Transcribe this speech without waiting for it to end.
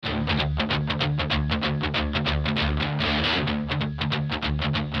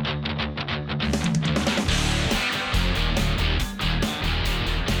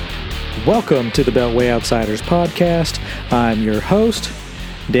Welcome to the Beltway Outsiders podcast. I'm your host,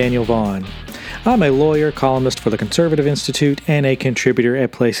 Daniel Vaughn. I'm a lawyer, columnist for the Conservative Institute, and a contributor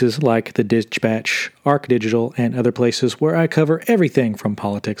at places like The Dispatch, Arc Digital, and other places where I cover everything from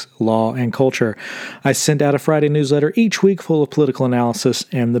politics, law, and culture. I send out a Friday newsletter each week full of political analysis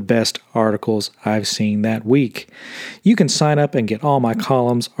and the best articles I've seen that week. You can sign up and get all my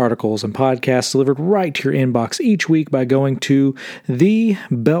columns, articles, and podcasts delivered right to your inbox each week by going to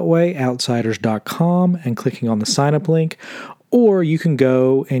thebeltwayoutsiders.com and clicking on the sign-up link. Or you can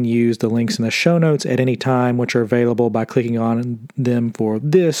go and use the links in the show notes at any time, which are available by clicking on them for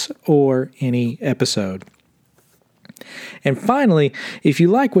this or any episode. And finally, if you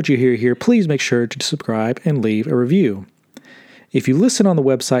like what you hear here, please make sure to subscribe and leave a review. If you listen on the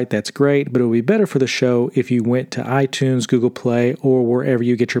website, that's great, but it would be better for the show if you went to iTunes, Google Play, or wherever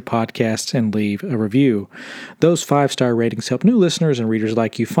you get your podcasts and leave a review. Those 5-star ratings help new listeners and readers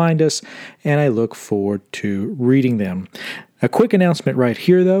like you find us, and I look forward to reading them. A quick announcement right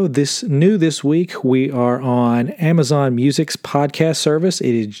here, though. This week, we are on Amazon Music's podcast service.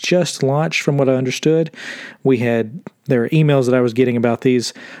 It is just launched from what I understood. There are emails that I was getting about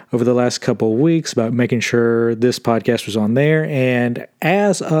these over the last couple of weeks about making sure this podcast was on there. And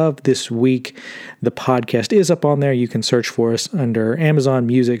as of this week, the podcast is up on there. You can search for us under Amazon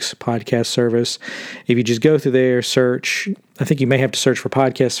Music's podcast service. If you just go through there, search, I think you may have to search for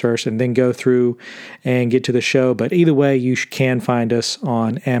podcasts first and then go through and get to the show. But either way, you can find us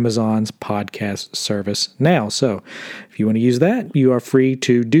on Amazon's podcast service now. So if you want to use that, you are free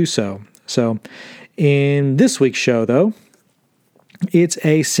to do so. So in this week's show, though, it's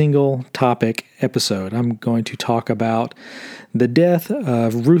a single topic episode. I'm going to talk about the death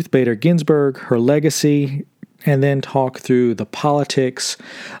of Ruth Bader Ginsburg, her legacy, and then talk through the politics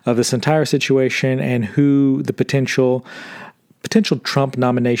of this entire situation and who the potential Trump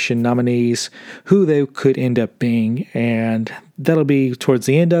nominees, who they could end up being. And that'll be towards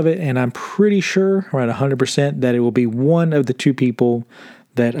the end of it. And I'm pretty sure, around 100%, that it will be one of the two people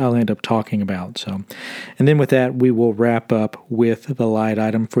that I'll end up talking about. So, and then with that, we will wrap up with the light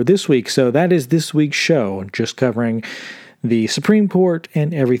item for this week. So that is this week's show, just covering the Supreme Court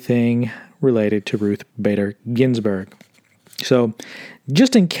and everything related to Ruth Bader Ginsburg. So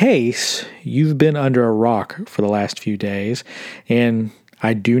just in case you've been under a rock for the last few days, and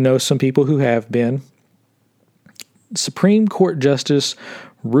I do know some people who have been, Supreme Court Justice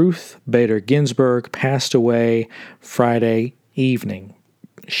Ruth Bader Ginsburg passed away Friday evening.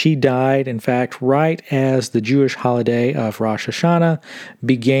 She died, in fact, right as the Jewish holiday of Rosh Hashanah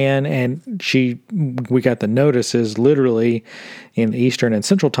began, and we got the notices literally in the Eastern and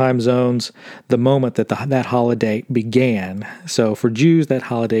Central time zones the moment that that holiday began. So for Jews, that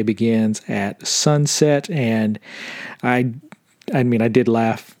holiday begins at sunset, and I did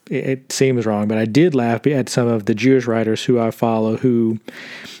laugh. It seems wrong, but I did laugh at some of the Jewish writers who I follow who,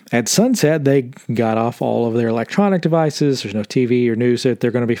 at sunset, they got off all of their electronic devices. There's no TV or news that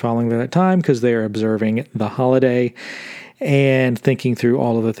they're going to be following at that time because they're observing the holiday and thinking through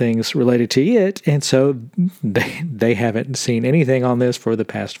all of the things related to it. And so they haven't seen anything on this for the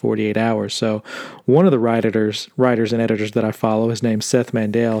past 48 hours. So one of the writers and editors that I follow is named Seth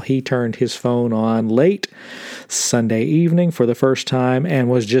Mandel. He turned his phone on late Sunday evening for the first time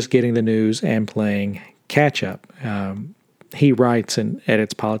and was just getting the news and playing catch up. He writes and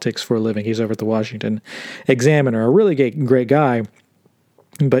edits politics for a living. He's over at the Washington Examiner, a really great guy.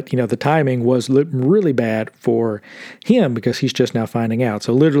 But, the timing was really bad for him because he's just now finding out.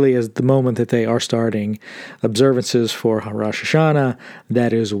 So literally as the moment that they are starting observances for Rosh Hashanah,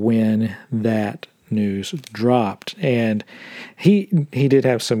 that is when that news dropped. And he did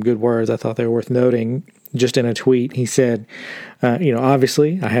have some good words. I thought they were worth noting. Just in a tweet, he said,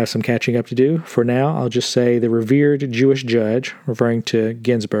 obviously I have some catching up to do. For now, I'll just say the revered Jewish judge, referring to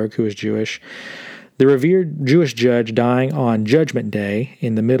Ginsburg, who is Jewish, the revered Jewish judge dying on Judgment Day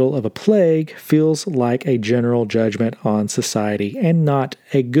in the middle of a plague feels like a general judgment on society and not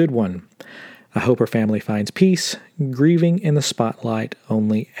a good one. I hope her family finds peace. Grieving in the spotlight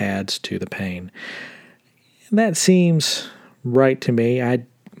only adds to the pain. That seems right to me. I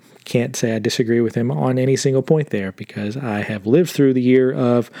can't say I disagree with him on any single point there because I have lived through the year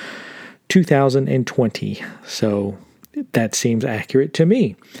of 2020. So that seems accurate to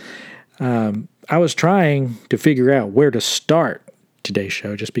me. I was trying to figure out where to start today's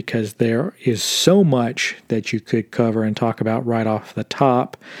show just because there is so much that you could cover and talk about right off the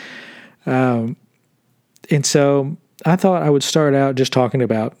top. And so I thought I would start out just talking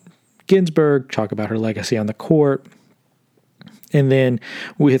about Ginsburg, talk about her legacy on the court, and then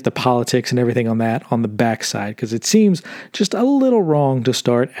we hit the politics and everything on that on the backside because it seems just a little wrong to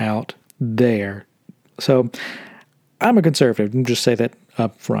start out there. So I'm a conservative. I'll just say that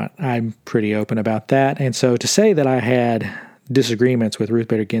up front. I'm pretty open about that. And so to say that I had disagreements with Ruth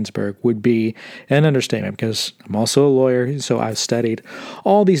Bader Ginsburg would be an understatement, because I'm also a lawyer, so I've studied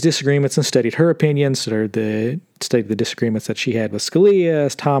all these disagreements and studied her opinions, studied the disagreements that she had with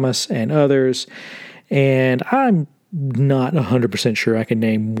Scalia, Thomas, and others, and I'm not 100% sure I can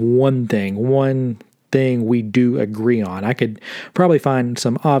name one thing we do agree on. I could probably find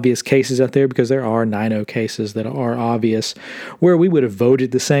some obvious cases out there, because there are 9-0 cases that are obvious where we would have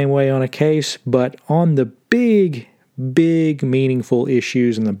voted the same way on a case, but on the big meaningful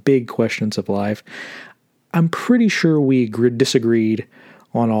issues and the big questions of life, I'm pretty sure we disagreed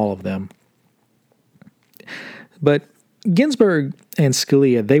on all of them. But Ginsburg and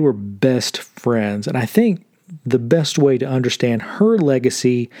Scalia, they were best friends, and I think the best way to understand her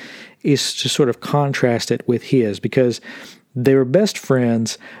legacy is to sort of contrast it with his, because they were best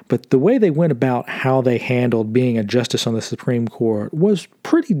friends, but the way they went about how they handled being a justice on the Supreme Court was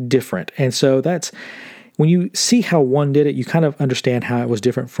pretty different. And so when you see how one did it, you kind of understand how it was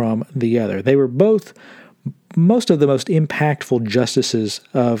different from the other. They were both most of the most impactful justices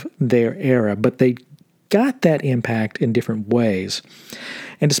of their era, but they got that impact in different ways.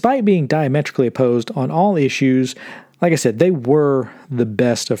 And despite being diametrically opposed on all issues, like I said, they were the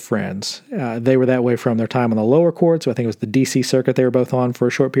best of friends. They were that way from their time on the lower courts. I think it was the D.C. Circuit they were both on for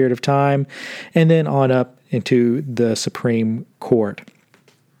a short period of time, and then on up into the Supreme Court.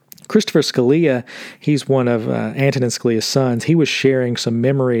 Christopher Scalia, he's one of Antonin Scalia's sons. He was sharing some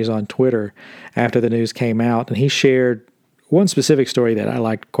memories on Twitter after the news came out, and he shared one specific story that I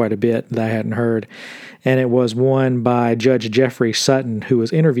liked quite a bit that I hadn't heard, and it was one by Judge Jeffrey Sutton, who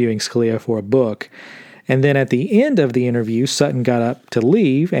was interviewing Scalia for a book. And then at the end of the interview, Sutton got up to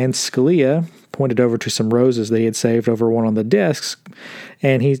leave, and Scalia pointed over to some roses that he had saved over one on the desks,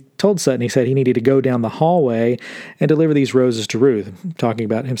 and he told Sutton, he said he needed to go down the hallway and deliver these roses to Ruth, talking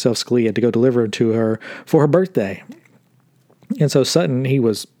about himself, Scalia, to go deliver them to her for her birthday. And so Sutton, he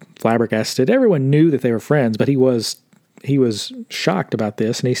was flabbergasted. Everyone knew that they were friends, but he was shocked about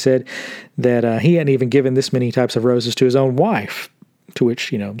this, and he said that he hadn't even given this many types of roses to his own wife, to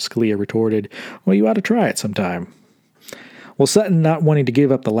which, Scalia retorted, "Well, you ought to try it sometime." Well, Sutton, not wanting to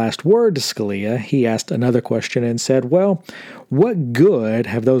give up the last word to Scalia, he asked another question and said, "Well, what good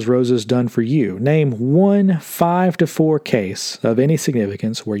have those roses done for you? Name one 5-4 case of any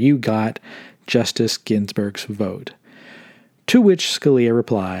significance where you got Justice Ginsburg's vote." To which Scalia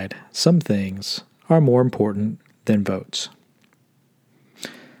replied, "Some things are more important than votes."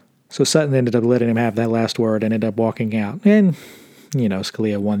 So Sutton ended up letting him have that last word and ended up walking out. And,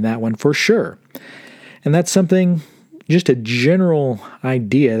 Scalia won that one for sure. And that's something, just a general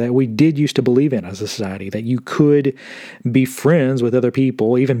idea that we did used to believe in as a society, that you could be friends with other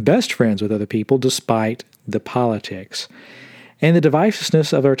people, even best friends with other people, despite the politics. And the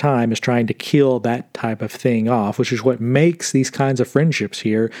divisiveness of our time is trying to kill that type of thing off, which is what makes these kinds of friendships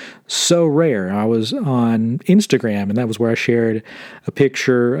here so rare. I was on Instagram, and that was where I shared a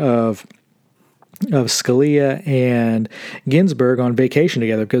picture of Scalia and Ginsburg on vacation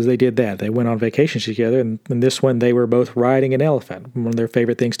together, because they did that. They went on vacations together, and in this one, they were both riding an elephant. One of their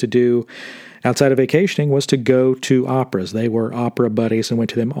favorite things to do outside of vacationing was to go to operas. They were opera buddies and went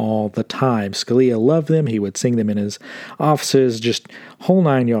to them all the time. Scalia loved them. He would sing them in his offices, just whole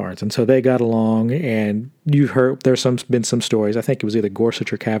 9 yards. And so they got along, and you've heard there's been some stories. I think it was either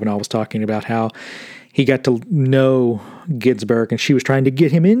Gorsuch or Kavanaugh was talking about how he got to know Ginsburg, and she was trying to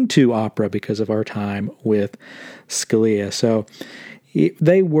get him into opera because of our time with Scalia. So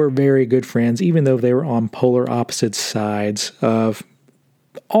they were very good friends, even though they were on polar opposite sides of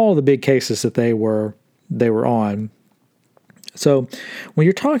all the big cases that they were on. So when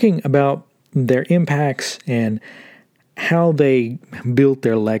you're talking about their impacts and how they built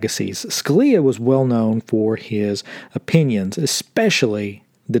their legacies, Scalia was well known for his opinions, especially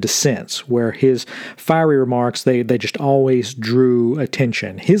the dissents, where his fiery remarks, they just always drew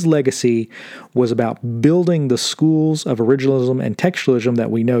attention. His legacy was about building the schools of originalism and textualism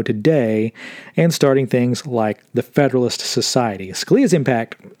that we know today, and starting things like the Federalist Society. Scalia's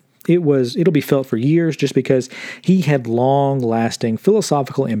impact, it'll be felt for years, just because he had long-lasting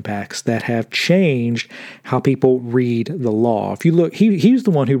philosophical impacts that have changed how people read the law. If you look, he's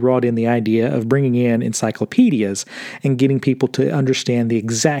the one who brought in the idea of bringing in encyclopedias and getting people to understand the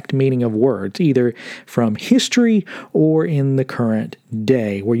exact meaning of words, either from history or in the current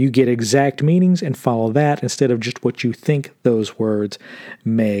day, where you get exact meanings and follow that instead of just what you think those words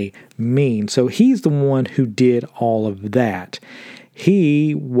may mean. So he's the one who did all of that.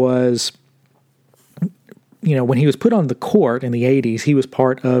 He was when he was put on the court in the 80s, he was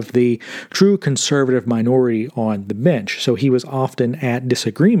part of the true conservative minority on the bench. So he was often at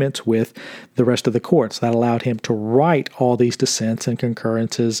disagreements with the rest of the courts. That allowed him to write all these dissents and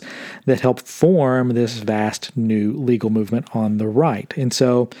concurrences that helped form this vast new legal movement on the right. And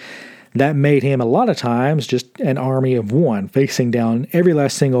so that made him a lot of times just an army of one, facing down every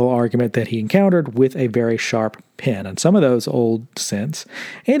last single argument that he encountered with a very sharp pen. And some of those old dissents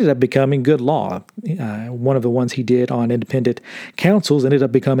ended up becoming good law. One of the ones he did on independent councils ended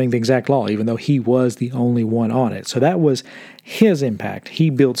up becoming the exact law, even though he was the only one on it. So that was his impact. He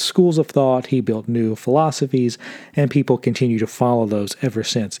built schools of thought, he built new philosophies, and people continue to follow those ever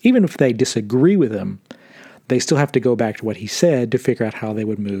since. Even if they disagree with him, they still have to go back to what he said to figure out how they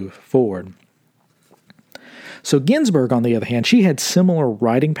would move forward. So Ginsburg, on the other hand, she had similar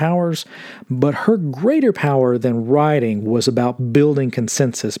writing powers, but her greater power than writing was about building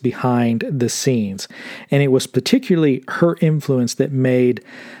consensus behind the scenes. And it was particularly her influence that made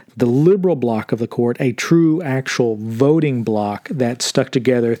the liberal bloc of the court a true, actual voting bloc that stuck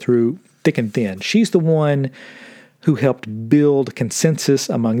together through thick and thin. She's the one who helped build consensus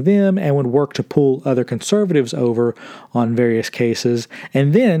among them and would work to pull other conservatives over on various cases.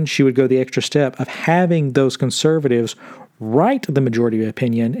 And then she would go the extra step of having those conservatives write the majority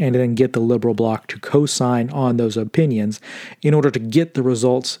opinion and then get the liberal bloc to co-sign on those opinions in order to get the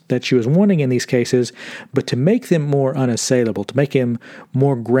results that she was wanting in these cases, but to make them more unassailable, to make him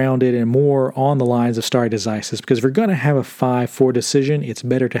more grounded and more on the lines of stare decisis. Because if you're going to have a 5-4 decision, it's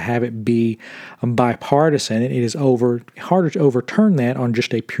better to have it be bipartisan. It is harder to overturn that on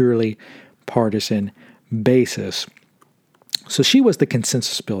just a purely partisan basis. So she was the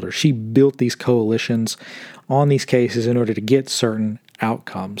consensus builder. She built these coalitions on these cases in order to get certain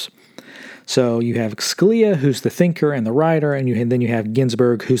outcomes. So you have Scalia, who's the thinker and the writer, and then you have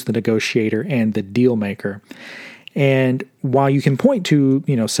Ginsburg, who's the negotiator and the deal maker. And while you can point to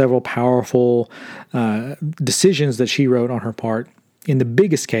several powerful decisions that she wrote on her part, in the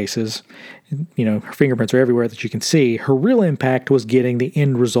biggest cases, her fingerprints are everywhere that you can see, her real impact was getting the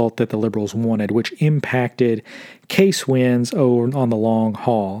end result that the liberals wanted, which impacted case wins on the long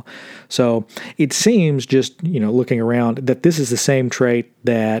haul. So it seems, just looking around, that this is the same trait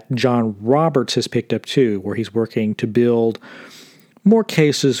that John Roberts has picked up too, where he's working to build more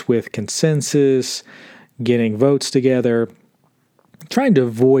cases with consensus, getting votes together, trying to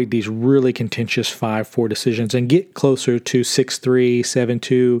avoid these really contentious 5-4 decisions and get closer to 6-3,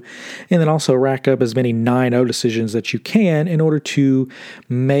 7-2, and then also rack up as many 9-0 decisions that you can in order to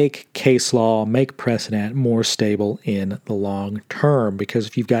make case law, make precedent more stable in the long term. Because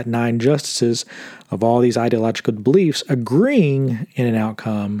if you've got 9 justices of all these ideological beliefs agreeing in an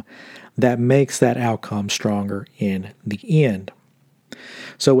outcome, that makes that outcome stronger in the end.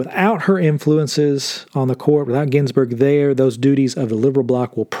 So without her influences on the court, without Ginsburg there, those duties of the liberal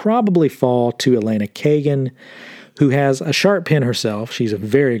bloc will probably fall to Elena Kagan, who has a sharp pen herself. She's a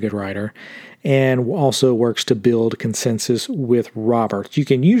very good writer, and also works to build consensus with Roberts. You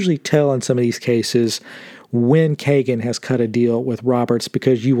can usually tell in some of these cases when Kagan has cut a deal with Roberts,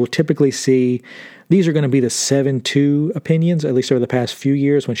 because you will typically see these are going to be the 7-2 opinions, at least over the past few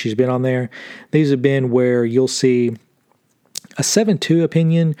years when she's been on there. These have been where you'll see a 7-2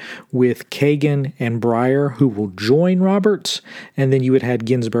 opinion with Kagan and Breyer, who will join Roberts, and then you would have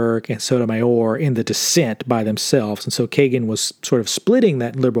Ginsburg and Sotomayor in the dissent by themselves. And so Kagan was sort of splitting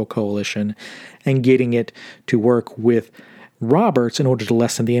that liberal coalition and getting it to work with Roberts in order to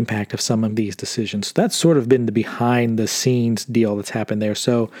lessen the impact of some of these decisions. So that's sort of been the behind-the-scenes deal that's happened there.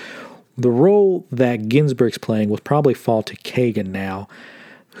 So the role that Ginsburg's playing will probably fall to Kagan now,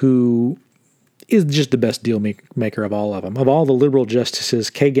 who is just the best deal maker of all of them. Of all the liberal justices,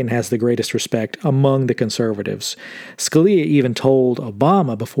 Kagan has the greatest respect among the conservatives. Scalia even told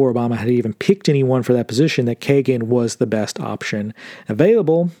Obama, before Obama had even picked anyone for that position, that Kagan was the best option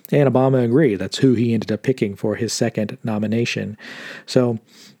available, and Obama agreed. That's who he ended up picking for his second nomination. So,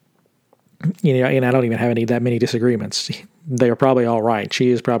 and I don't even have that many disagreements. They are probably all right. She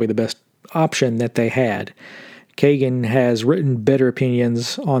is probably the best option that they had. Kagan has written better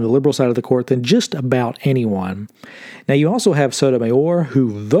opinions on the liberal side of the court than just about anyone. Now, you also have Sotomayor, who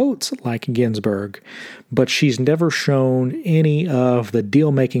votes like Ginsburg, but she's never shown any of the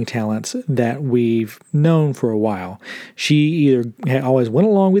deal-making talents that we've known for a while. She either always went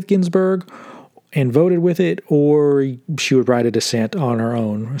along with Ginsburg, and voted with it, or she would write a dissent on her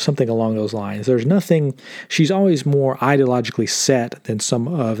own, something along those lines. There's nothing, she's always more ideologically set than some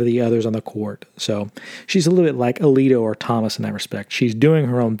of the others on the court. So she's a little bit like Alito or Thomas in that respect. She's doing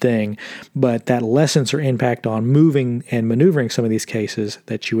her own thing, but that lessens her impact on moving and maneuvering some of these cases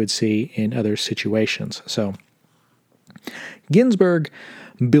that you would see in other situations. So Ginsburg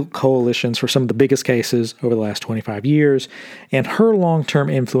built coalitions for some of the biggest cases over the last 25 years, and her long-term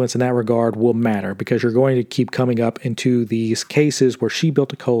influence in that regard will matter because you're going to keep coming up into these cases where she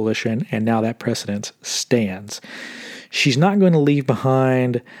built a coalition and now that precedent stands. She's not going to leave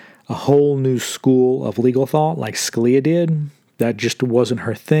behind a whole new school of legal thought like Scalia did. That just wasn't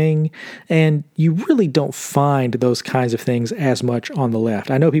her thing, and you really don't find those kinds of things as much on the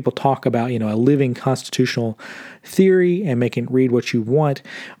left. I know people talk about, a living constitutional theory and making it read what you want,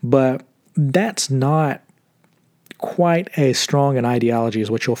 but that's not quite as strong an ideology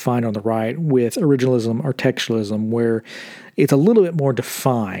as what you'll find on the right with originalism or textualism, where it's a little bit more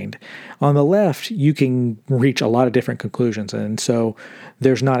defined. On the left, you can reach a lot of different conclusions, and so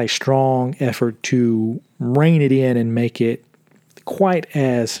there's not a strong effort to rein it in and make it quite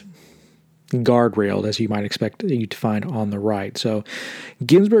as guardrailed as you might expect you to find on the right. So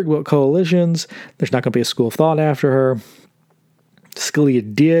Ginsburg built coalitions. There's not going to be a school of thought after her.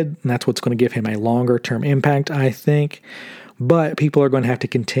 Scalia did, and that's what's going to give him a longer-term impact, I think. But people are going to have to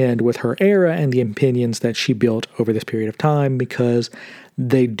contend with her era and the opinions that she built over this period of time because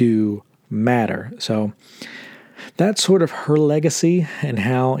they do matter. So that's sort of her legacy and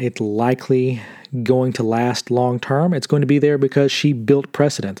how it's likely going to last long term. It's going to be there because she built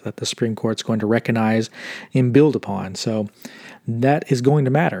precedent that the Supreme Court's going to recognize and build upon. So that is going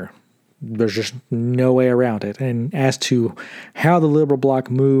to matter. There's just no way around it. And as to how the liberal bloc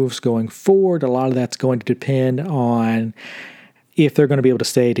moves going forward, a lot of that's going to depend on if they're going to be able to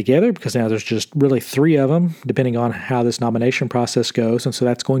stay together, because now there's just really three of them, depending on how this nomination process goes. And so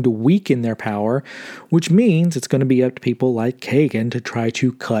that's going to weaken their power, which means it's going to be up to people like Kagan to try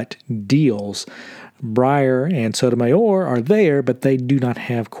to cut deals. Breyer and Sotomayor are there, but they do not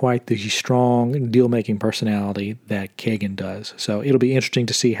have quite the strong deal-making personality that Kagan does. So it'll be interesting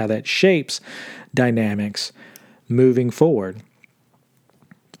to see how that shapes dynamics moving forward.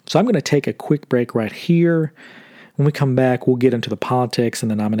 So I'm going to take a quick break right here. When we come back, we'll get into the politics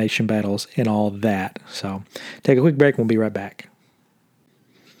and the nomination battles and all that. So take a quick break and we'll be right back.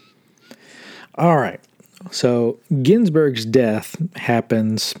 All right. So Ginsburg's death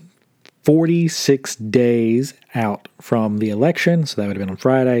happens 46 days out from the election. So that would have been on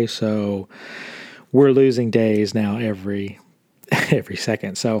Friday. So we're losing days now every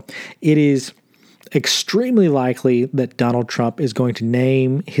second. So it is extremely likely that Donald Trump is going to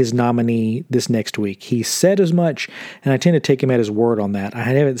name his nominee this next week. He said as much, and I tend to take him at his word on that. I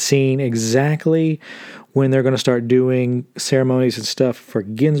haven't seen exactly when they're going to start doing ceremonies and stuff for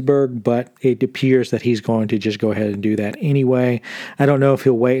Ginsburg, but it appears that he's going to just go ahead and do that anyway. I don't know if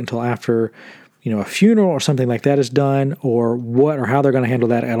he'll wait until after, a funeral or something like that is done, or what, or how they're going to handle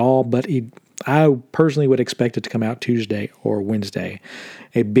that at all, but I personally would expect it to come out Tuesday or Wednesday,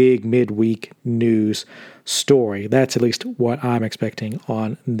 a big midweek news story. That's at least what I'm expecting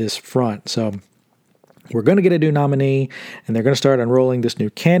on this front. So we're going to get a new nominee, and they're going to start enrolling this new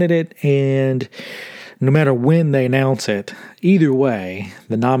candidate, and no matter when they announce it, either way,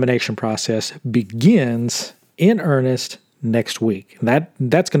 the nomination process begins in earnest next week.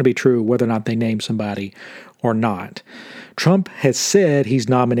 That's going to be true whether or not they name somebody or not. Trump has said he's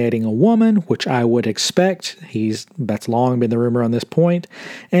nominating a woman, which I would expect. That's long been the rumor on this point,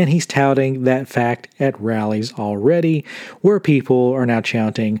 and he's touting that fact at rallies already, where people are now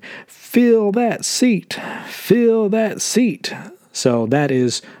chanting, "Fill that seat, fill that seat." So that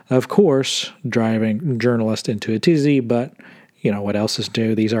is, of course, driving journalists into a tizzy, but what else is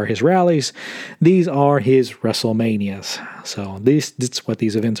new? These are his rallies. These are his WrestleManias. So that's what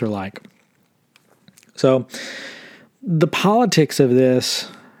these events are like. So the politics of this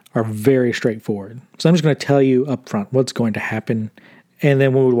are very straightforward. So I'm just going to tell you up front what's going to happen, and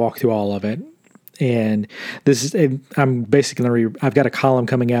then we'll walk through all of it. And I'm basically going to I've got a column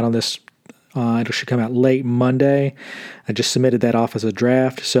coming out on this. It should come out late Monday. I just submitted that off as a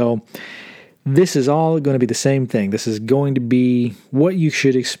draft. So this is all going to be the same thing. This is going to be what you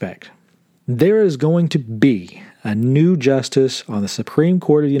should expect. There is going to be a new justice on the Supreme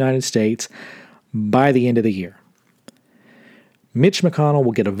Court of the United States by the end of the year. Mitch McConnell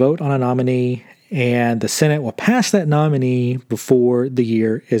will get a vote on a nominee, and the Senate will pass that nominee before the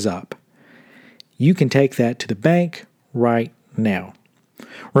year is up. You can take that to the bank right now.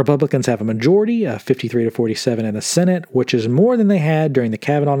 Republicans have a majority of 53 to 47 in the Senate, which is more than they had during the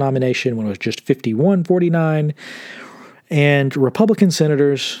Kavanaugh nomination when it was just 51-49. And Republican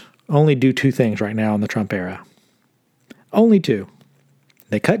senators only do two things right now in the Trump era. Only two.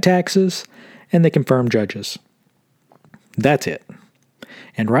 They cut taxes and they confirm judges. That's it.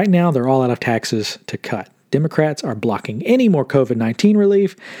 And right now, they're all out of taxes to cut. Democrats are blocking any more COVID-19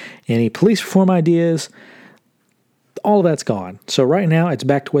 relief, any police reform ideas. All of that's gone. So right now, it's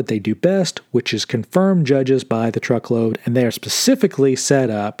back to what they do best, which is confirm judges by the truckload, and they are specifically set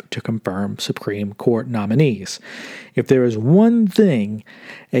up to confirm Supreme Court nominees. If there is one thing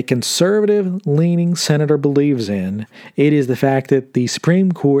a conservative-leaning senator believes in, it is the fact that the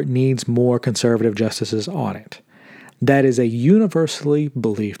Supreme Court needs more conservative justices on it. That is a universally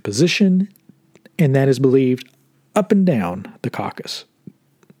believed position, and that is believed up and down the caucus.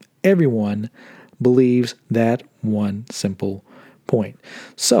 Everyone believes that one simple point.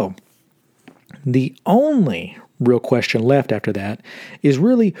 So, the only real question left after that is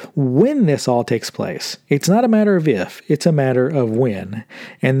really when this all takes place. It's not a matter of if, it's a matter of when.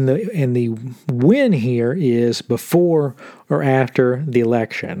 And the when here is before or after the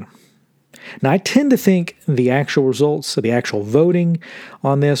election. Now, I tend to think the actual results, the actual voting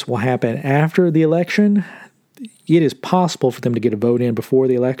on this will happen after the election. It is possible for them to get a vote in before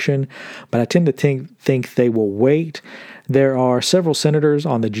the election, but I tend to think they will wait. There are several senators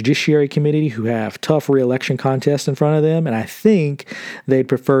on the Judiciary Committee who have tough re-election contests in front of them, and I think they'd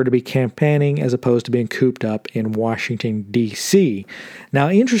prefer to be campaigning as opposed to being cooped up in Washington, D.C. Now,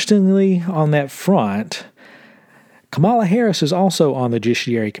 interestingly, on that front, Kamala Harris is also on the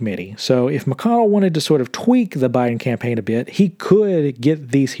Judiciary Committee, so if McConnell wanted to sort of tweak the Biden campaign a bit, he could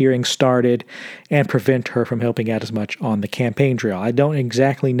get these hearings started and prevent her from helping out as much on the campaign trail. I don't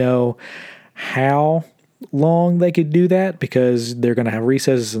exactly know how long they could do that because they're going to have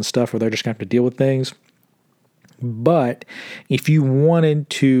recesses and stuff where they're just going to have to deal with things. But if you wanted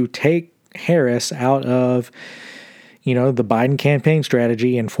to take Harris out of the Biden campaign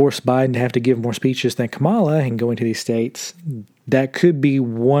strategy and force Biden to have to give more speeches than Kamala and go into these states, that could be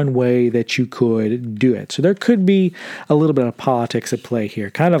one way that you could do it. So there could be a little bit of politics at play here,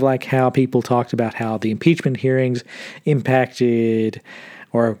 kind of like how people talked about how the impeachment hearings impacted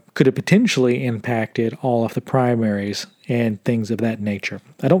or could have potentially impacted all of the primaries and things of that nature.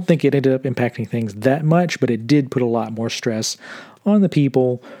 I don't think it ended up impacting things that much, but it did put a lot more stress on the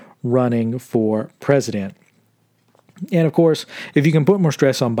people running for president. And of course, if you can put more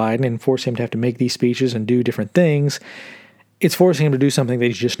stress on Biden and force him to have to make these speeches and do different things, it's forcing him to do something that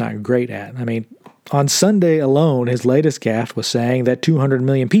he's just not great at. I mean, on Sunday alone, his latest gaffe was saying that 200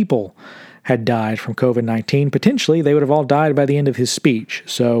 million people had died from COVID-19. Potentially, they would have all died by the end of his speech.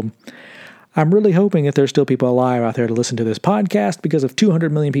 So I'm really hoping that there's still people alive out there to listen to this podcast, because if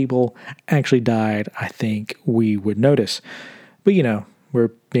 200 million people actually died, I think we would notice. But, we're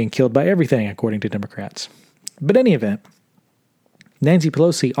being killed by everything, according to Democrats. But in any event, Nancy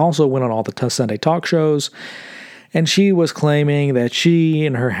Pelosi also went on all the Sunday talk shows, and she was claiming that she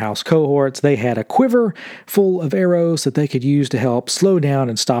and her House cohorts, they had a quiver full of arrows that they could use to help slow down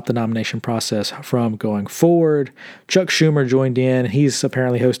and stop the nomination process from going forward. Chuck Schumer joined in. He's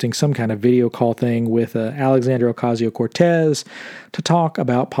apparently hosting some kind of video call thing with Alexandria Ocasio-Cortez to talk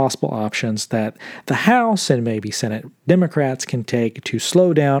about possible options that the House and maybe Senate Democrats can take to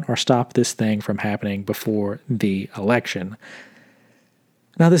slow down or stop this thing from happening before the election.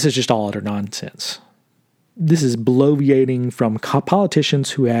 Now, this is just all utter nonsense. This is bloviating from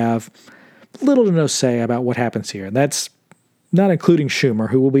politicians who have little to no say about what happens here. That's not including Schumer,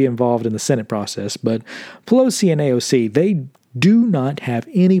 who will be involved in the Senate process, but Pelosi and AOC, they do not have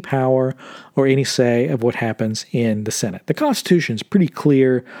any power or any say of what happens in the Senate. The Constitution is pretty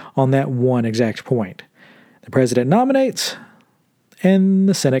clear on that one exact point. The president nominates, and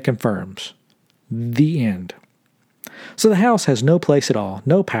the Senate confirms. The end. So the House has no place at all,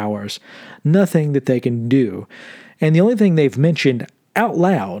 no powers, nothing that they can do. And the only thing they've mentioned out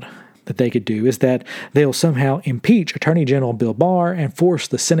loud that they could do is that they'll somehow impeach Attorney General Bill Barr and force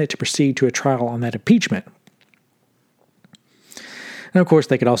the Senate to proceed to a trial on that impeachment. And of course,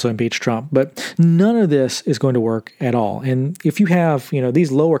 they could also impeach Trump, but none of this is going to work at all. And if you have,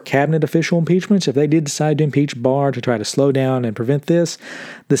 these lower cabinet official impeachments, if they did decide to impeach Barr to try to slow down and prevent this,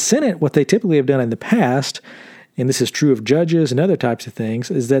 the Senate, what they typically have done in the past, and this is true of judges and other types of things,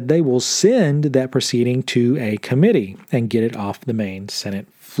 is that they will send that proceeding to a committee and get it off the main Senate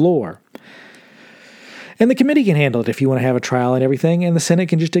floor. And the committee can handle it if you want to have a trial and everything, and the Senate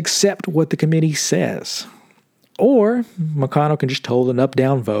can just accept what the committee says. Or McConnell can just hold an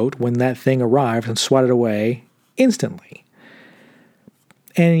up-down vote when that thing arrives and swat it away instantly.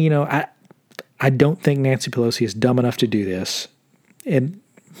 And, I don't think Nancy Pelosi is dumb enough to do this. And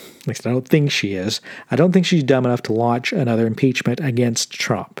at least I don't think she is. I don't think she's dumb enough to launch another impeachment against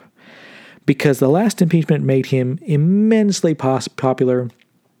Trump. Because the last impeachment made him immensely popular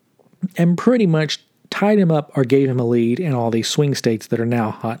and pretty much tied him up or gave him a lead in all these swing states that are now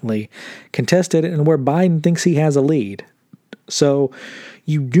hotly contested and where Biden thinks he has a lead. So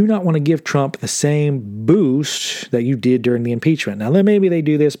you do not want to give Trump the same boost that you did during the impeachment. Now, maybe they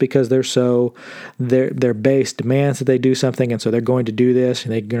do this because their base demands that they do something, and so they're going to do this,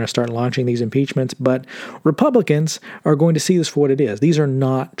 and they're going to start launching these impeachments. But Republicans are going to see this for what it is. These are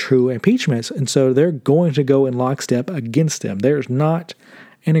not true impeachments, and so they're going to go in lockstep against them. There's not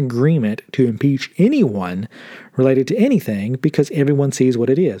an agreement to impeach anyone related to anything because everyone sees what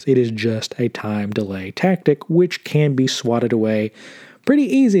it is. It is just a time delay tactic, which can be swatted away pretty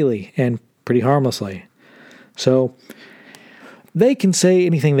easily and pretty harmlessly. So they can say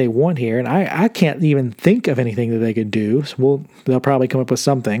anything they want here, and I can't even think of anything that they could do. So they'll probably come up with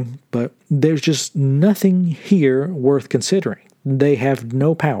something, but there's just nothing here worth considering. They have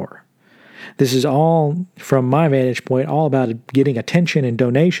no power. This is all, from my vantage point, all about getting attention and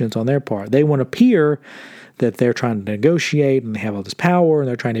donations on their part. They want to appear that they're trying to negotiate and they have all this power and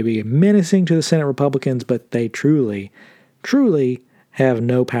they're trying to be menacing to the Senate Republicans, but they truly, truly have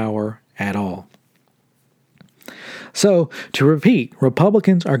no power at all. So, to repeat,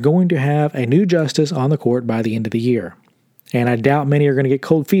 Republicans are going to have a new justice on the court by the end of the year. And I doubt many are going to get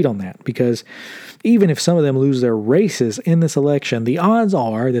cold feet on that because even if some of them lose their races in this election, the odds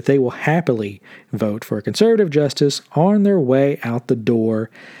are that they will happily vote for a conservative justice on their way out the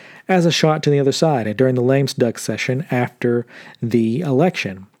door as a shot to the other side and during the lame duck session after the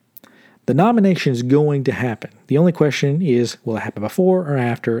election. The nomination is going to happen. The only question is, will it happen before or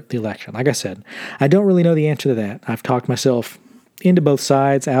after the election? Like I said, I don't really know the answer to that. I've talked myself into both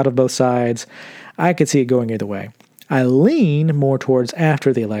sides, out of both sides. I could see it going either way. I lean more towards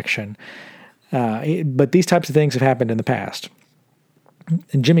after the election, but these types of things have happened in the past.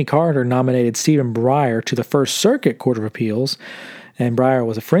 Jimmy Carter nominated Stephen Breyer to the First Circuit Court of Appeals, and Breyer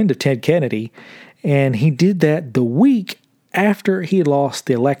was a friend of Ted Kennedy, and he did that the week after he had lost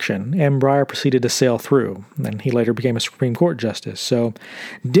the election, and Breyer proceeded to sail through, and he later became a Supreme Court justice. So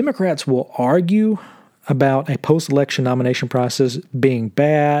Democrats will argue about a post-election nomination process being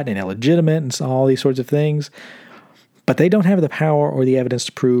bad and illegitimate and all these sorts of things, but they don't have the power or the evidence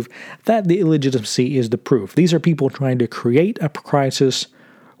to prove that the illegitimacy is the proof. These are people trying to create a crisis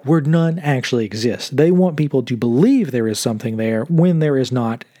where none actually exists. They want people to believe there is something there when there is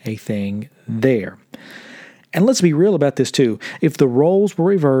not a thing there. And let's be real about this too. If the roles were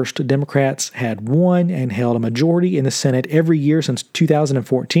reversed, Democrats had won and held a majority in the Senate every year since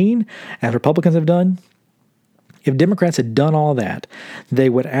 2014, as Republicans have done. If Democrats had done all that, they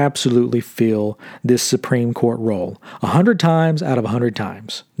would absolutely fill this Supreme Court role 100 times out of 100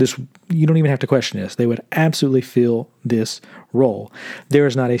 times. This, you don't even have to question this. They would absolutely fill this role. There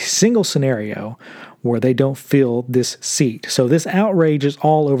is not a single scenario where they don't fill this seat. So this outrage is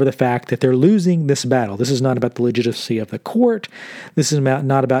all over the fact that they're losing this battle. This is not about the legitimacy of the court. This is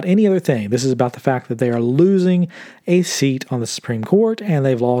not about any other thing. This is about the fact that they are losing a seat on the Supreme Court and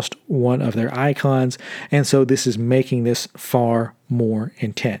they've lost one of their icons. And so this is making this far more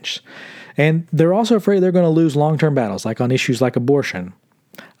intense. And they're also afraid they're going to lose long-term battles, like on issues like abortion.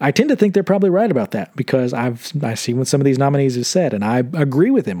 I tend to think they're probably right about that because I see what some of these nominees have said, and I agree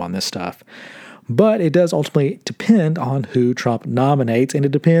with them on this stuff. But it does ultimately depend on who Trump nominates, and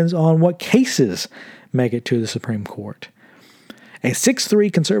it depends on what cases make it to the Supreme Court. A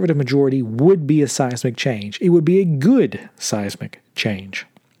 6-3 conservative majority would be a seismic change. It would be a good seismic change.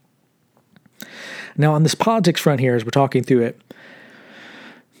 Now, on this politics front here, as we're talking through it,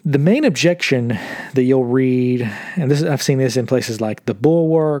 the main objection that you'll read, and I've seen this in places like The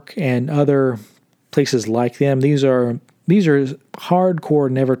Bulwark and other places like them, these are hardcore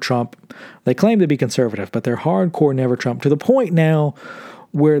never Trump. They claim to be conservative, but they're hardcore never Trump to the point now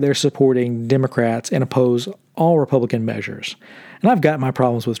where they're supporting Democrats and oppose all Republican measures. And I've got my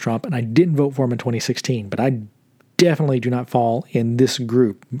problems with Trump, and I didn't vote for him in 2016, but I definitely do not fall in this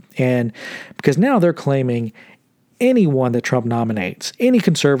group. And because now they're claiming anyone that Trump nominates, any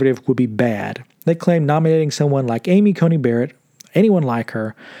conservative, would be bad. They claim nominating someone like Amy Coney Barrett, anyone like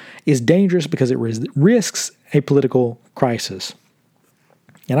her, is dangerous because it risks a political crisis.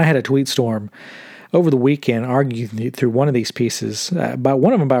 And I had a tweet storm over the weekend arguing through one of these pieces, by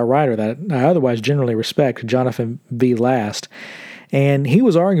one of them by a writer that I otherwise generally respect, Jonathan V. Last. And he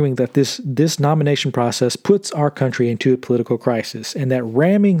was arguing that this nomination process puts our country into a political crisis, and that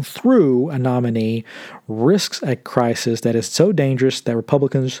ramming through a nominee risks a crisis that is so dangerous that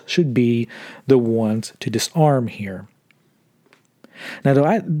Republicans should be the ones to disarm here.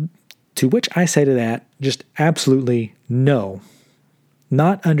 Now, to which I say to that, just absolutely no.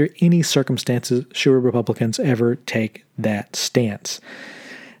 Not under any circumstances should Republicans ever take that stance.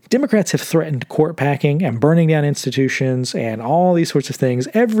 Democrats have threatened court packing and burning down institutions and all these sorts of things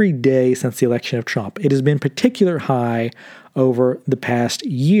every day since the election of Trump. It has been particular high over the past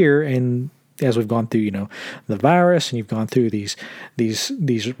year, and as we've gone through, the virus, and you've gone through these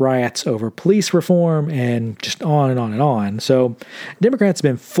riots over police reform, and just on and on and on. So Democrats have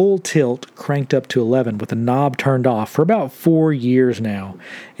been full tilt, cranked up to 11 with the knob turned off for about 4 years now.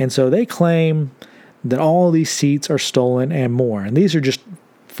 And so they claim that all these seats are stolen and more. And these are just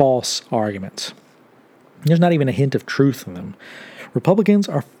false arguments. There's not even a hint of truth in them. Republicans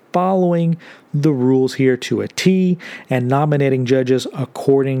are following the rules here to a T and nominating judges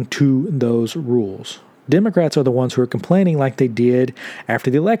according to those rules. Democrats are the ones who are complaining like they did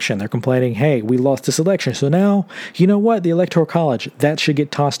after the election. They're complaining, hey, we lost this election, so now, you know what, the Electoral College, that should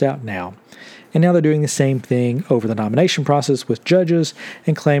get tossed out now. And now they're doing the same thing over the nomination process with judges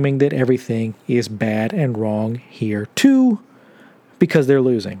and claiming that everything is bad and wrong here too, because they're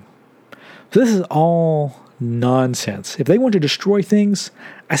losing. So this is all nonsense. If they want to destroy things,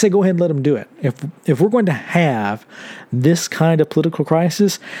 I say go ahead and let them do it. If we're going to have this kind of political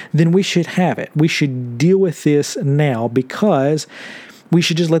crisis, then we should have it. We should deal with this now, because we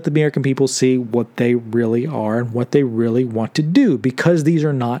should just let the American people see what they really are and what they really want to do, because these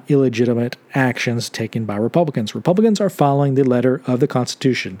are not illegitimate actions taken by Republicans. Republicans are following the letter of the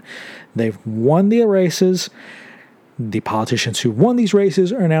Constitution. They've won the races. The politicians who won these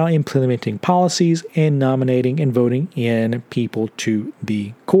races are now implementing policies and nominating and voting in people to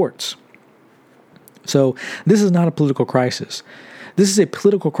the courts. So this is not a political crisis. This is a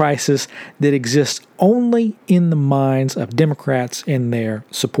political crisis that exists only in the minds of Democrats and their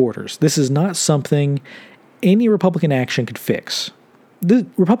supporters. This is not something any Republican action could fix. The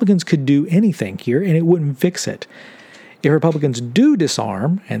Republicans could do anything here and it wouldn't fix it. If Republicans do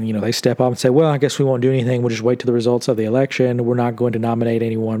disarm and, they step up and say, well, I guess we won't do anything. We'll just wait till the results of the election. We're not going to nominate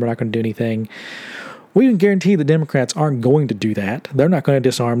anyone. We're not going to do anything. We can guarantee the Democrats aren't going to do that. They're not going to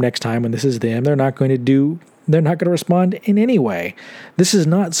disarm next time when this is them. They're not going to respond in any way. This is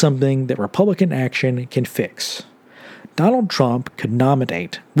not something that Republican action can fix. Donald Trump could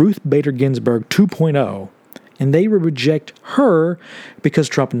nominate Ruth Bader Ginsburg 2.0, and they would reject her because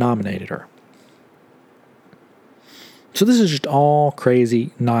Trump nominated her. So this is just all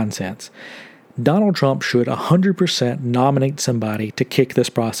crazy nonsense. Donald Trump should 100% nominate somebody to kick this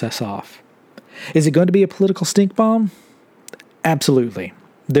process off. Is it going to be a political stink bomb? Absolutely.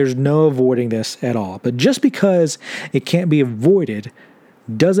 There's no avoiding this at all. But just because it can't be avoided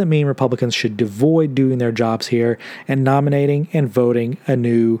doesn't mean Republicans should avoid doing their jobs here and nominating and voting a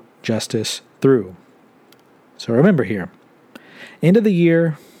new justice through. So remember here, end of the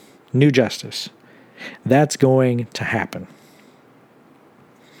year, new justice. That's going to happen.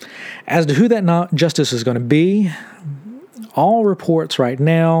 As to who that justice is going to be, all reports right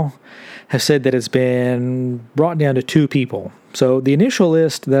now have said that it's been brought down to 2 people. So the initial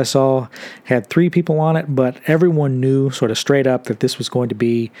list that I saw had 3 people on it, but everyone knew sort of straight up that this was going to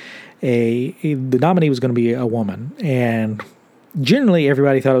be the nominee was going to be a woman. And generally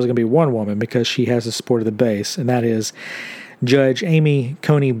everybody thought it was going to be one woman because she has the support of the base, and that is Judge Amy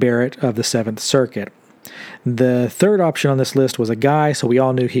Coney Barrett of the 7th Circuit. The third option on this list was a guy, so we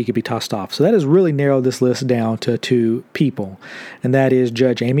all knew he could be tossed off. So that has really narrowed this list down to 2 people, and that is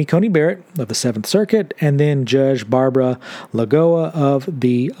Judge Amy Coney Barrett of the 7th Circuit and then Judge Barbara Lagoa of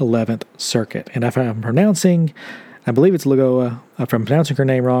the 11th Circuit. And if I'm pronouncing, I believe it's Lagoa. If I'm pronouncing her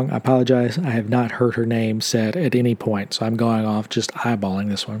name wrong, I apologize. I have not heard her name said at any point, so I'm going off just eyeballing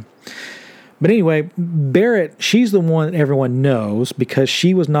this one. But anyway, Barrett, she's the one that everyone knows because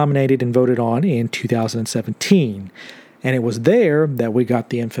she was nominated and voted on in 2017. And it was there that we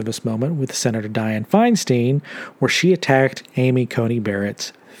got the infamous moment with Senator Dianne Feinstein where she attacked Amy Coney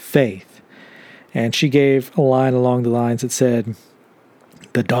Barrett's faith. And she gave a line along the lines that said,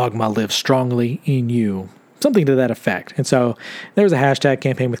 "The dogma lives strongly in you." Something to that effect. And so there was a hashtag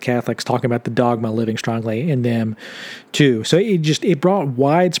campaign with Catholics talking about the dogma living strongly in them too. So it brought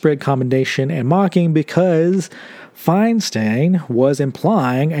widespread commendation and mocking because Feinstein was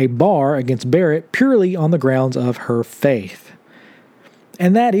implying a bar against Barrett purely on the grounds of her faith.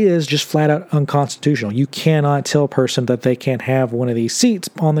 And that is just flat out unconstitutional. You cannot tell a person that they can't have one of these seats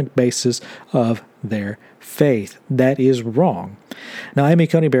on the basis of their faith. That is wrong. Now, Amy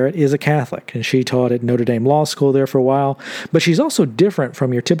Coney Barrett is a Catholic, and she taught at Notre Dame Law School there for a while, but she's also different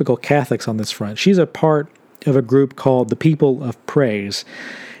from your typical Catholics on this front. She's a part of a group called the People of Praise,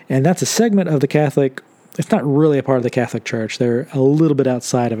 and that's a segment of the Catholic. It's not really a part of the Catholic Church. They're a little bit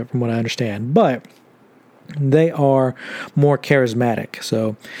outside of it from what I understand, but they are more charismatic.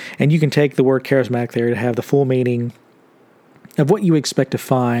 So, and you can take the word charismatic there to have the full meaning of what you expect to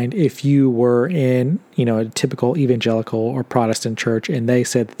find if you were in, a typical evangelical or Protestant church and they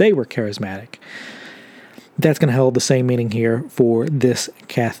said they were charismatic. That's going to hold the same meaning here for this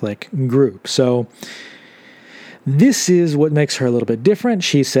Catholic group. So this is what makes her a little bit different.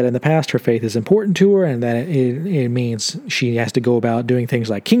 She said in the past her faith is important to her and that it means she has to go about doing things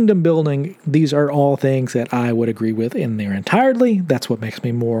like kingdom building. These are all things that I would agree with in their entirety. That's what makes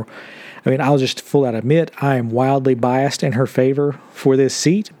me more... I'll just full out admit I am wildly biased in her favor for this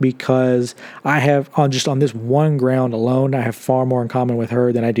seat because I have, on this one ground alone, I have far more in common with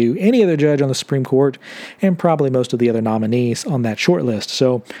her than I do any other judge on the Supreme Court and probably most of the other nominees on that short list.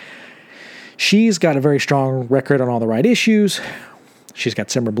 So she's got a very strong record on all the right issues. She's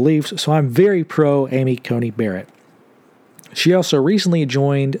got similar beliefs. So I'm very pro Amy Coney Barrett. She also recently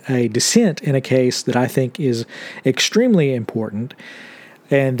joined a dissent in a case that I think is extremely important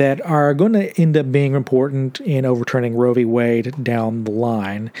and that are going to end up being important in overturning Roe v. Wade down the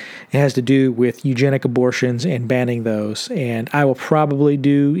line. It has to do with eugenic abortions and banning those. And I will probably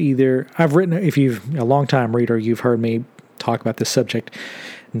do if you're a long-time reader, you've heard me talk about this subject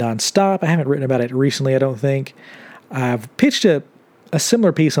nonstop. I haven't written about it recently, I don't think. I've pitched a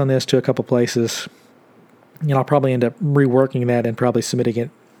similar piece on this to a couple places. I'll probably end up reworking that and probably submitting it,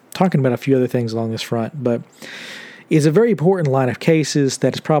 talking about a few other things along this front. But is a very important line of cases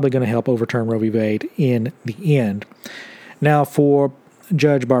that is probably going to help overturn Roe v. Wade in the end. Now, for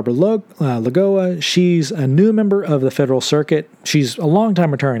Judge Barbara Lagoa, she's a new member of the Federal Circuit. She's a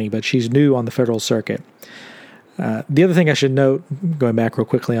longtime attorney, but she's new on the Federal Circuit. The other thing I should note, going back real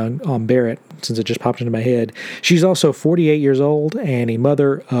quickly on Barrett, since it just popped into my head, she's also 48 years old and a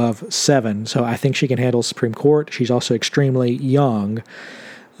mother of 7, so I think she can handle Supreme Court. She's also extremely young.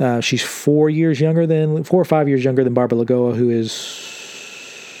 She's 4 or 5 years younger than Barbara Lagoa, who is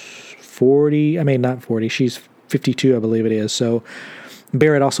 40. Not 40. She's 52, I believe it is. So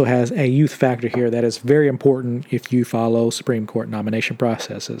Barrett also has a youth factor here that is very important if you follow Supreme Court nomination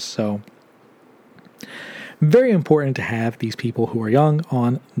processes. So very important to have these people who are young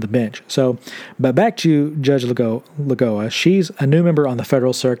on the bench. So, but back to Judge Lagoa. She's a new member on the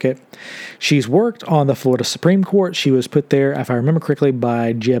Federal Circuit. She's worked on the Florida Supreme Court. She was put there, if I remember correctly,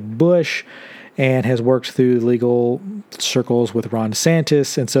 by Jeb Bush and has worked through legal circles with Ron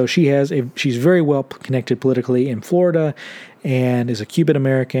DeSantis. And so she's very well connected politically in Florida and is a Cuban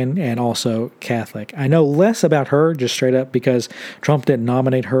American and also Catholic. I know less about her just straight up because Trump didn't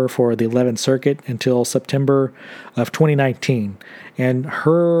nominate her for the 11th Circuit until September of 2019. And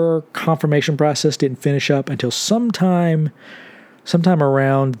her confirmation process didn't finish up until sometime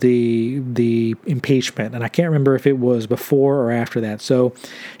around the impeachment, and I can't remember if it was before or after that. So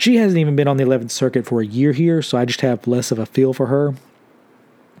she hasn't even been on the 11th Circuit for a year here, so I just have less of a feel for her.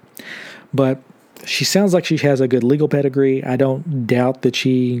 But she sounds like she has a good legal pedigree. I don't doubt that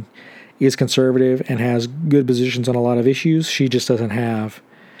she is conservative and has good positions on a lot of issues. She just doesn't have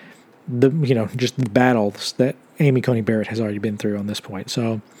the battles that Amy Coney Barrett has already been through on this point.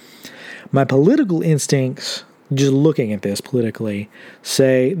 So my political instincts, just looking at this politically,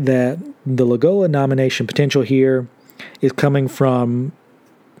 say that the Lagoa nomination potential here is coming from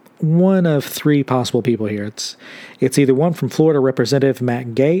one of 3 possible people here. It's either one from Florida Representative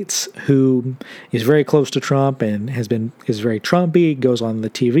Matt Gaetz, who is very close to Trump and is very Trumpy, goes on the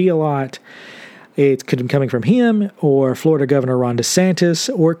TV a lot. It could be coming from him or Florida Governor Ron DeSantis,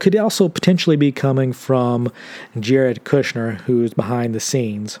 or it could also potentially be coming from Jared Kushner, who's behind the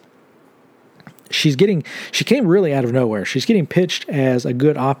scenes. She came really out of nowhere. She's getting pitched as a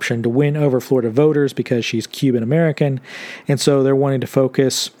good option to win over Florida voters because she's Cuban American, and so they're wanting to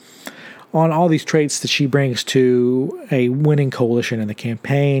focus on all these traits that she brings to a winning coalition in the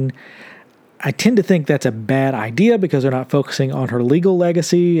campaign. I tend to think that's a bad idea because they're not focusing on her legal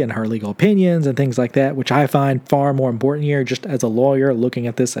legacy and her legal opinions and things like that, which I find far more important here. Just as a lawyer looking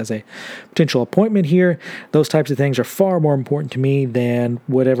at this as a potential appointment here, those types of things are far more important to me than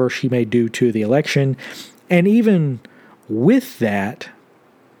whatever she may do to the election. And even with that,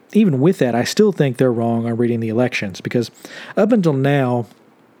 I still think they're wrong on reading the elections because up until now,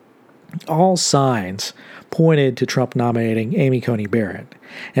 all signs pointed to Trump nominating Amy Coney Barrett.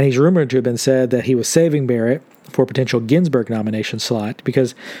 And he's rumored to have been said that he was saving Barrett for a potential Ginsburg nomination slot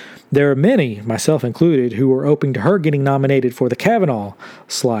because There are many, myself included, who were open to her getting nominated for the Kavanaugh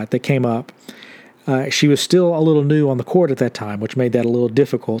slot that came up. She was still a little new on the court at that time, which made that a little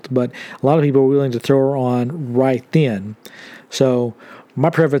difficult, but a lot of people were willing to throw her on right then. So my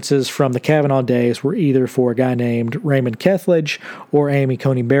preferences from the Kavanaugh days were either for a guy named Raymond Kethledge or Amy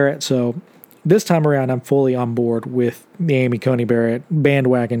Coney Barrett. So this time around, I'm fully on board with the Amy Coney Barrett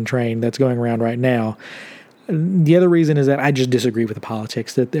bandwagon train that's going around right now. The other reason is that I just disagree with the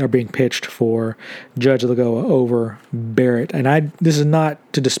politics that are being pitched for Judge Lagoa over Barrett. And this is not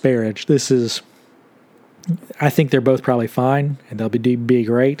to disparage. I think they're both probably fine, and they'll be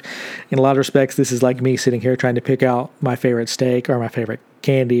great. In a lot of respects, this is like me sitting here trying to pick out my favorite steak or my favorite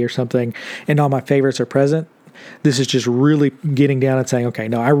candy or something, and all my favorites are present. This is just really getting down and saying, okay,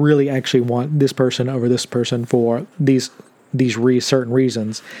 no, I really actually want this person over this person for these certain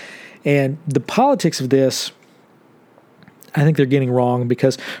reasons. And the politics of this, I think they're getting wrong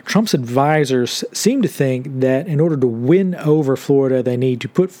because Trump's advisors seem to think that in order to win over Florida, they need to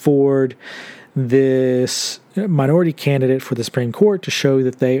put forward this minority candidate for the Supreme Court to show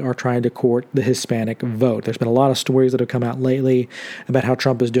that they are trying to court the Hispanic vote. There's been a lot of stories that have come out lately about how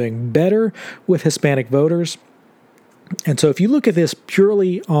Trump is doing better with Hispanic voters. And so if you look at this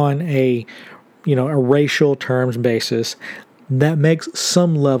purely on a racial terms basis, that makes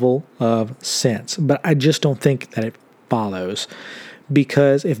some level of sense. But I just don't think that it follows.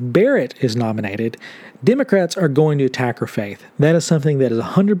 Because if Barrett is nominated, Democrats are going to attack her faith. That is something that is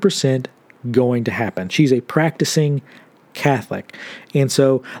 100% going to happen. She's a practicing Catholic. And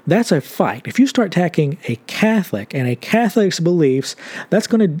so that's a fight. If you start attacking a Catholic and a Catholic's beliefs, that's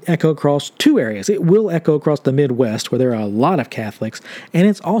going to echo across two areas. It will echo across the Midwest, where there are a lot of Catholics, and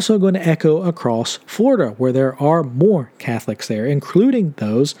it's also going to echo across Florida, where there are more Catholics there, including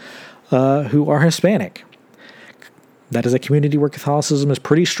those who are Hispanic. That is a community where Catholicism is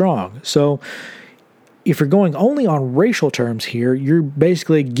pretty strong. So if you're going only on racial terms here, you're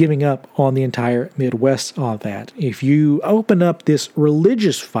basically giving up on the entire Midwest on that. If you open up this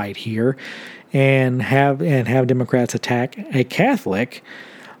religious fight here and have Democrats attack a Catholic,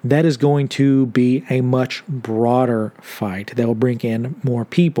 that is going to be a much broader fight that will bring in more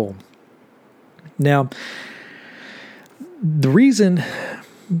people. Now, the reason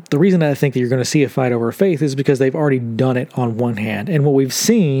I think that you're going to see a fight over faith is because they've already done it on one hand. And what we've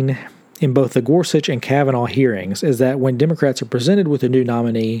seen in both the Gorsuch and Kavanaugh hearings is that when Democrats are presented with a new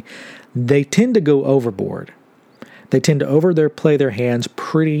nominee, they tend to go overboard. They tend to overplay their hands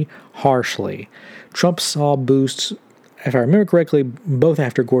pretty harshly. Trump saw boosts, if I remember correctly, both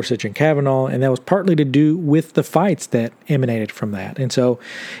after Gorsuch and Kavanaugh, and that was partly to do with the fights that emanated from that. And so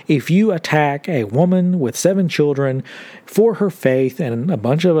if you attack a woman with 7 children for her faith and a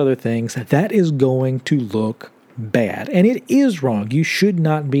bunch of other things, that is going to look bad. And it is wrong. You should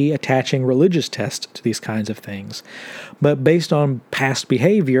not be attaching religious tests to these kinds of things. But based on past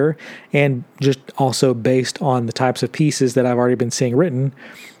behavior and just also based on the types of pieces that I've already been seeing written,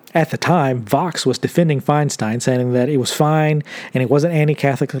 at the time, Vox was defending Feinstein, saying that it was fine and it wasn't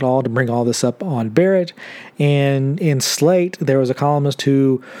anti-Catholic at all to bring all this up on Barrett. And in Slate, there was a columnist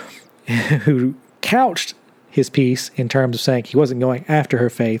who couched his piece in terms of saying he wasn't going after her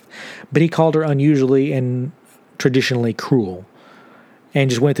faith, but he called her unusually and traditionally cruel, and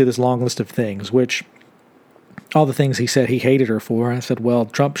just went through this long list of things, which all the things he said he hated her for. I said, well,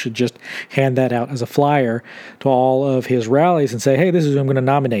 Trump should just hand that out as a flyer to all of his rallies and say, hey, this is who I'm going to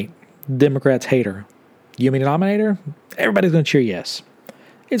nominate. Democrats hate her. You want me to nominate her? Everybody's going to cheer yes.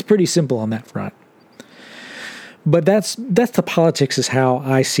 It's pretty simple on that front. But that's the politics is how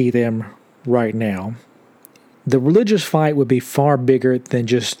I see them right now. The religious fight would be far bigger than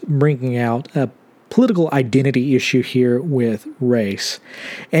just bringing out a political identity issue here with race.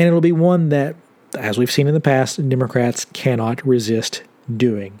 And it'll be one that, as we've seen in the past, Democrats cannot resist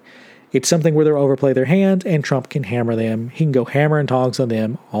doing. It's something where they'll overplay their hand and Trump can hammer them. He can go hammer and tongs on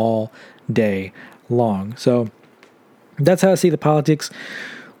them all day long. So that's how I see the politics.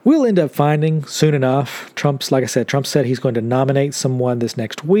 We'll end up finding soon enough. Trump said he's going to nominate someone this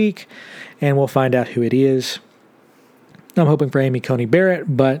next week, and we'll find out who it is. I'm hoping for Amy Coney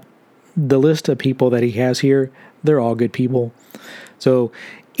Barrett, but the list of people that he has here, they're all good people. So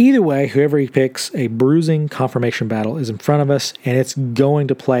either way, whoever he picks, a bruising confirmation battle is in front of us, and it's going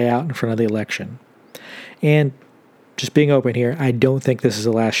to play out in front of the election. And just being open here, I don't think this is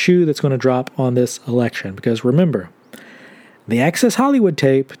the last shoe that's going to drop on this election, because remember, the Access Hollywood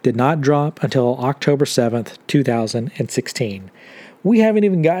tape did not drop until October 7th, 2016. We haven't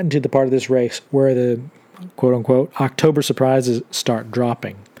even gotten to the part of this race where the quote-unquote October surprises start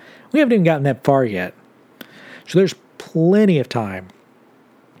dropping. We haven't even gotten that far yet. So there's plenty of time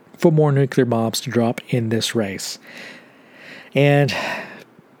for more nuclear bombs to drop in this race. And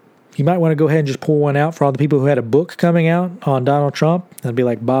you might want to go ahead and just pull one out for all the people who had a book coming out on Donald Trump. That'd be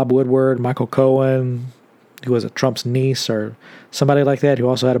like Bob Woodward, Michael Cohen, who was Trump's niece, or somebody like that who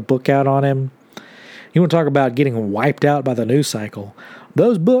also had a book out on him. You want to talk about getting wiped out by the news cycle.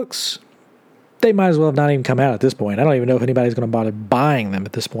 Those books, they might as well have not even come out at this point. I don't even know if anybody's going to bother buying them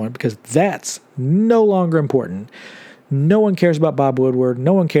at this point because that's no longer important. No one cares about Bob Woodward.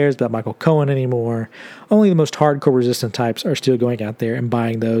 No one cares about Michael Cohen anymore. Only the most hardcore resistant types are still going out there and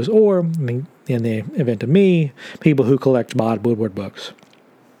buying those, or, in the event of me, people who collect Bob Woodward books.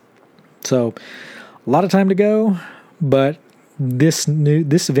 So, a lot of time to go, but this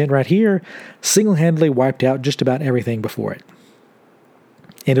event right here single-handedly wiped out just about everything before it.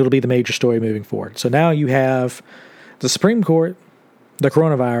 And it'll be the major story moving forward. So now you have the Supreme Court, the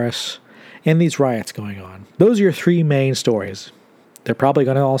coronavirus, and these riots going on. Those are your three main stories. They're probably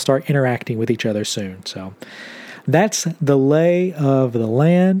going to all start interacting with each other soon. So that's the lay of the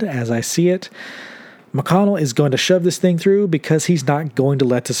land as I see it. McConnell is going to shove this thing through because he's not going to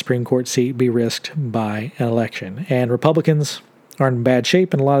let the Supreme Court seat be risked by an election. And Republicans are in bad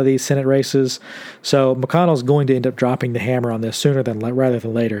shape in a lot of these Senate races. So McConnell's going to end up dropping the hammer on this sooner rather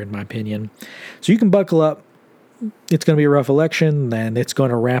than later, in my opinion. So you can buckle up. It's going to be a rough election, and it's going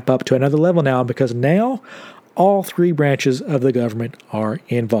to ramp up to another level now because now all three branches of the government are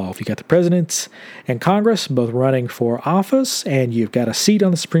involved. You got the president and Congress both running for office, and you've got a seat on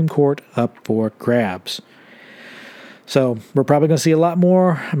the Supreme Court up for grabs. So we're probably going to see a lot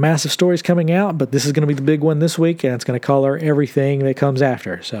more massive stories coming out, but this is going to be the big one this week, and it's going to color everything that comes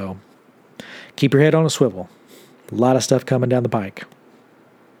after. So keep your head on a swivel. A lot of stuff coming down the pike.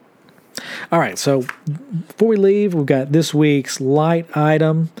 All right, so before we leave, we've got this week's light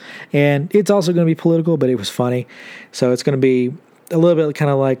item, and it's also going to be political, but it was funny. So it's going to be a little bit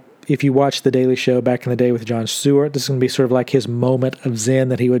kind of like if you watched The Daily Show back in the day with Jon Stewart. This is going to be sort of like his moment of zen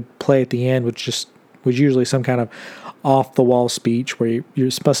that he would play at the end, which just was usually some kind of off-the-wall speech where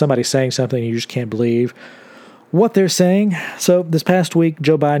you're somebody's saying something you just can't believe what they're saying. So this past week,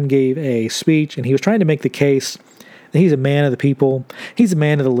 Joe Biden gave a speech, and he was trying to make the case that he's a man of the people. He's a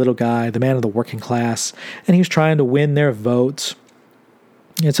man of the little guy, the man of the working class, and he was trying to win their votes.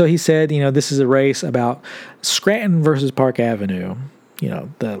 And so he said, this is a race about Scranton versus Park Avenue,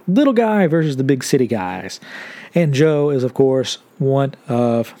 the little guy versus the big city guys. And Joe is, of course, one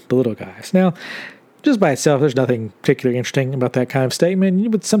of the little guys. Now, just by itself, there's nothing particularly interesting about that kind of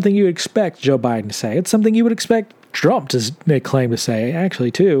statement. It's something you would expect Joe Biden to say. It's something you would expect Trump to claim to say,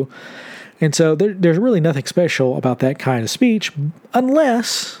 actually, too. And so there's really nothing special about that kind of speech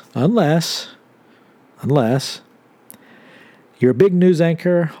unless you're a big news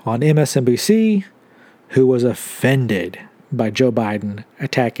anchor on MSNBC who was offended by Joe Biden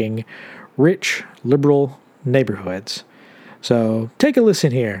attacking rich, liberal neighborhoods. So take a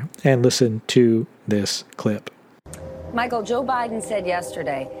listen here and listen to this clip. Michael, Joe Biden said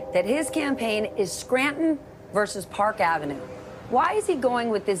yesterday that his campaign is Scranton versus Park Avenue. Why is he going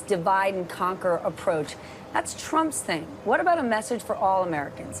with this divide and conquer approach? That's Trump's thing. What about a message for all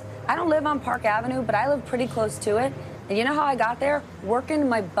Americans? I don't live on Park Avenue, but I live pretty close to it. And you know how I got there? Working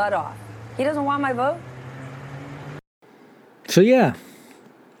my butt off. He doesn't want my vote? So yeah,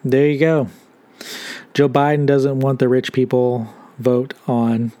 there you go. Joe Biden doesn't want the rich people vote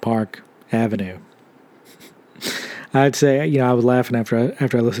on Park Avenue. I'd say, I was laughing after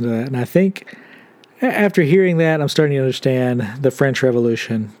I listened to that. And I think after hearing that, I'm starting to understand the French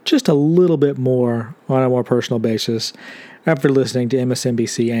Revolution just a little bit more on a more personal basis after listening to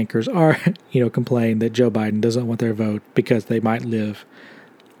MSNBC anchors complain that Joe Biden doesn't want their vote because they might live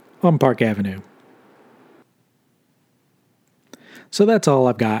on Park Avenue. So that's all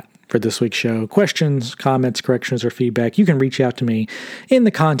I've got for this week's show. Questions, comments, corrections, or feedback, you can reach out to me in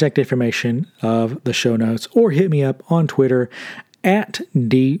the contact information of the show notes or hit me up on Twitter at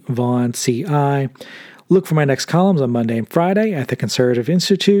DVaughnCI. Look for my next columns on Monday and Friday at the Conservative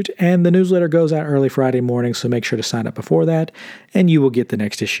Institute, and the newsletter goes out early Friday morning, so make sure to sign up before that, and you will get the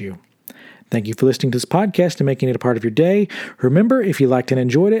next issue. Thank you for listening to this podcast and making it a part of your day. Remember, if you liked and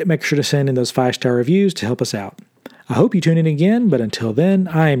enjoyed it, make sure to send in those 5-star reviews to help us out. I hope you tune in again, but until then,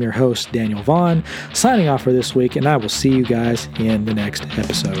 I am your host, Daniel Vaughn, signing off for this week, and I will see you guys in the next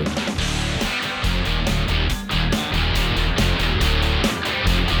episode.